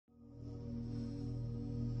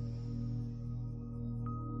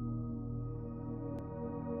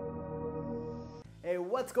Hey,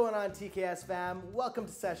 what's going on, TKS fam? Welcome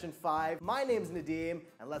to session 5. My name's Nadeem,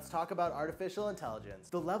 and let's talk about artificial intelligence.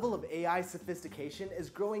 The level of AI sophistication is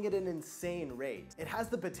growing at an insane rate. It has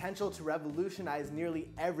the potential to revolutionize nearly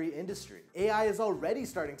every industry. AI is already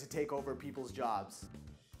starting to take over people's jobs.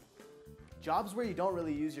 Jobs where you don't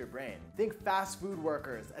really use your brain. Think fast food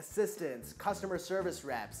workers, assistants, customer service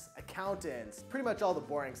reps, accountants, pretty much all the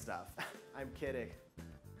boring stuff. I'm kidding.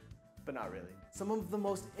 But not really. Some of the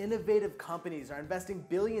most innovative companies are investing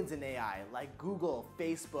billions in AI, like Google,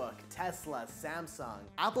 Facebook, Tesla, Samsung.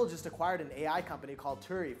 Apple just acquired an AI company called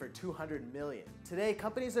Turi for $200 million. Today,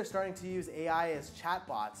 companies are starting to use AI as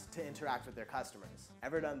chatbots to interact with their customers.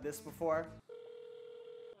 Ever done this before?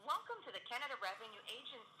 Welcome to the Canada Revenue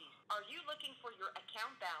Agency. Are you looking for your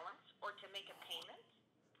account balance or to make a payment?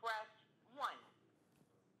 Press 1.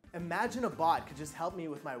 Imagine a bot could just help me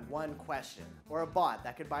with my one question, or a bot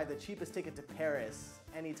that could buy the cheapest ticket to Paris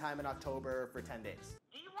anytime in October for 10 days.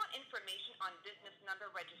 Do you want information on business number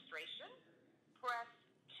registration? Press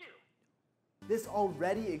 2. This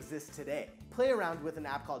already exists today. Play around with an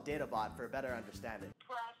app called DataBot for a better understanding.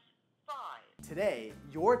 Press 5. Today,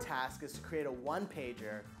 your task is to create a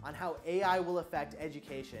one-pager on how AI will affect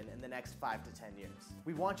education in the next 5 to 10 years.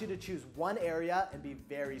 We want you to choose one area and be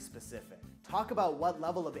very specific. Talk about what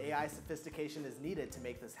level of AI sophistication is needed to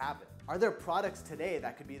make this happen. Are there products today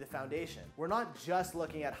that could be the foundation? We're not just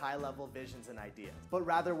looking at high-level visions and ideas, but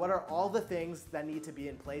rather what are all the things that need to be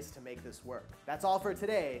in place to make this work. That's all for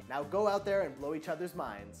today. Now go out there and blow each other's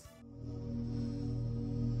minds.